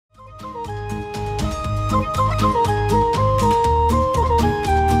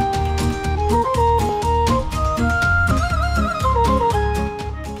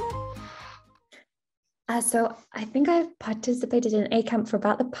So I think I've participated in ACAMP for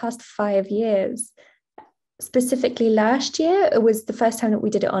about the past 5 years. Specifically last year, it was the first time that we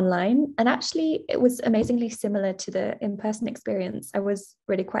did it online. And actually, it was amazingly similar to the in-person experience. I was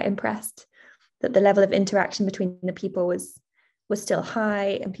really quite impressed that the level of interaction between the people was still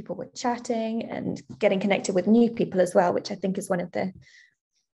high, and people were chatting and getting connected with new people as well, which I think is one of the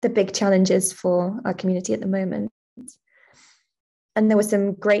big challenges for our community at the moment. And there were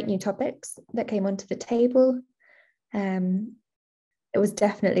some great new topics that came onto the table. It was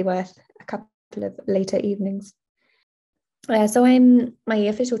definitely worth a couple of later evenings. So my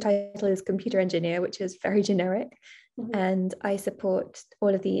official title is computer engineer, which is very generic. Mm-hmm. And I support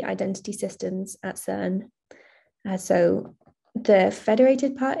all of the identity systems at CERN. So the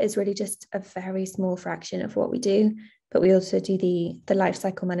federated part is really just a very small fraction of what we do, but we also do the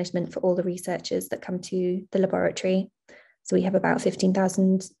lifecycle management for all the researchers that come to the laboratory. So we have about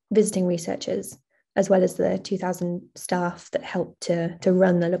 15,000 visiting researchers, as well as the 2,000 staff that help to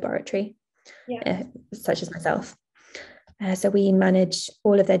run the laboratory, such as myself. So we manage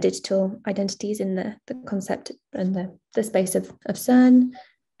all of their digital identities in the concept and the space of CERN,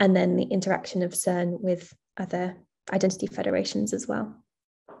 and then the interaction of CERN with other identity federations as well.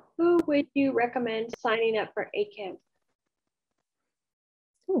 Who would you recommend signing up for ACAMP?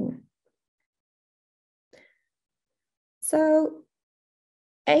 So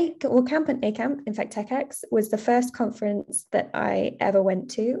Camp and ACAMP, in fact, TechX, was the first conference that I ever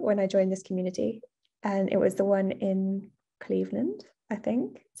went to when I joined this community. And it was the one in Cleveland, I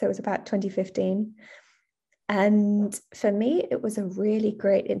think. So it was about 2015. And for me, it was a really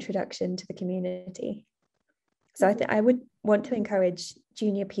great introduction to the community. So I think I would want to encourage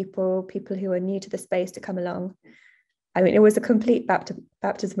junior people who are new to the space to come along. I mean, it was a complete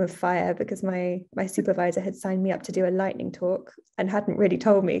baptism of fire, because my supervisor had signed me up to do a lightning talk and hadn't really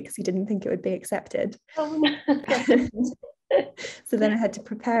told me, because he didn't think it would be accepted. So then I had to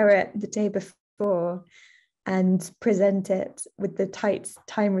prepare it the day before and present it with the tight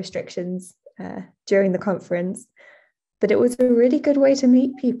time restrictions during the conference. But it was a really good way to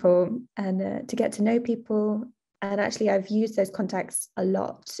meet people and to get to know people. And actually, I've used those contacts a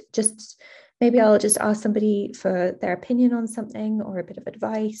lot. Maybe I'll just ask somebody for their opinion on something or a bit of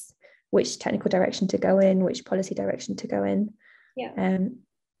advice, which technical direction to go in, which policy direction to go in.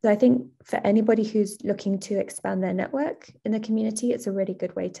 So I think for anybody who's looking to expand their network in the community, it's a really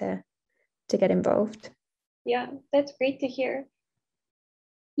good way to get involved. Yeah, that's great to hear.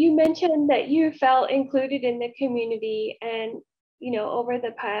 You mentioned that you felt included in the community, and over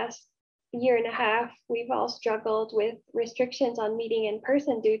the past year and a half, we've all struggled with restrictions on meeting in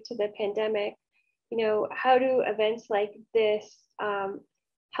person due to the pandemic. How do events like this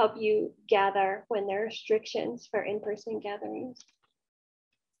help you gather when there are restrictions for in-person gatherings?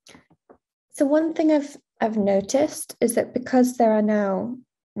 So one thing I've noticed is that because there are now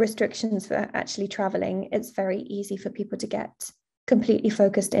restrictions for actually traveling, it's very easy for people to get completely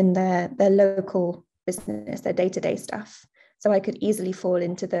focused in their local business, their day-to-day stuff. So I could easily fall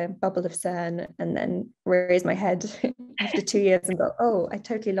into the bubble of CERN and then raise my head after 2 years and go, oh, I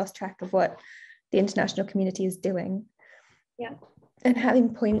totally lost track of what the international community is doing. Yeah. And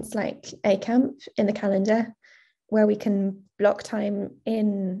having points like ACAMP in the calendar where we can block time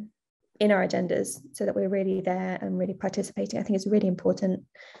in our agendas so that we're really there and really participating, I think is really important,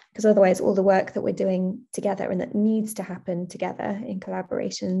 because otherwise all the work that we're doing together and that needs to happen together in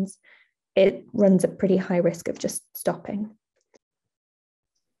collaborations, it runs a pretty high risk of just stopping.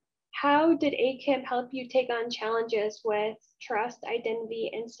 How did ACAMP help you take on challenges with trust,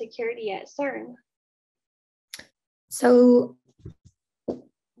 identity, and security at CERN? So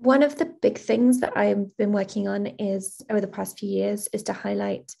one of the big things that I've been working on is, over the past few years, is to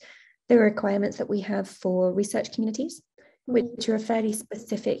highlight the requirements that we have for research communities, which are a fairly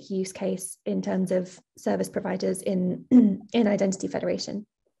specific use case in terms of service providers in Identity Federation.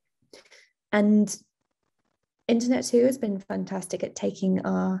 And Internet2 has been fantastic at taking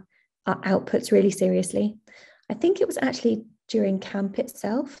our outputs really seriously. I think it was actually during camp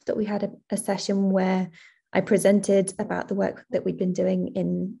itself that we had a session where I presented about the work that we'd been doing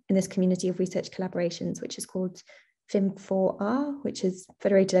in this community of research collaborations, which is called FIM4R, which is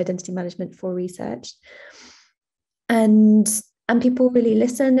Federated Identity Management for Research. And people really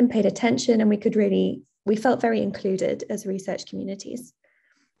listened and paid attention, and we felt very included as research communities.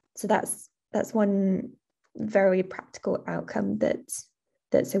 So that's one very practical outcome that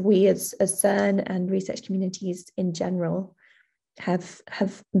so we as CERN and research communities in general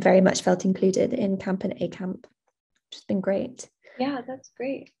have very much felt included in camp and ACamp, which has been great. Yeah, that's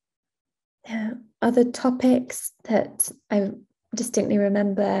great. Yeah. Other topics that I distinctly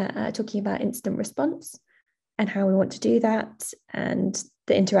remember talking about incident response and how we want to do that, and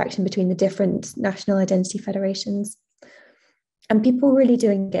the interaction between the different national identity federations. And people really do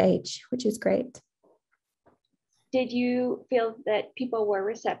engage, which is great. Did you feel that people were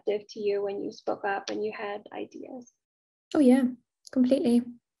receptive to you when you spoke up and you had ideas? Oh yeah, completely.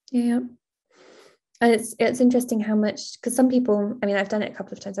 Yeah. And it's interesting how much, because some people, I mean, I've done it a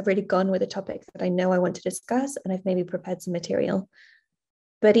couple of times. I've really gone with a topic that I know I want to discuss, and I've maybe prepared some material.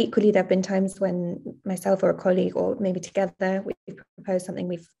 But equally, there have been times when myself or a colleague, or maybe together, we've proposed something,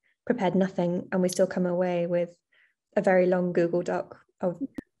 we've prepared nothing, and we still come away with a very long Google Doc of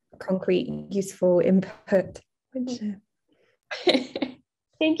concrete, useful input. Which,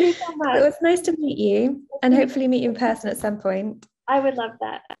 Thank you so much. it was nice to meet you, and hopefully meet you in person at some point. I would love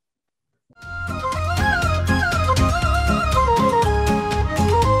that.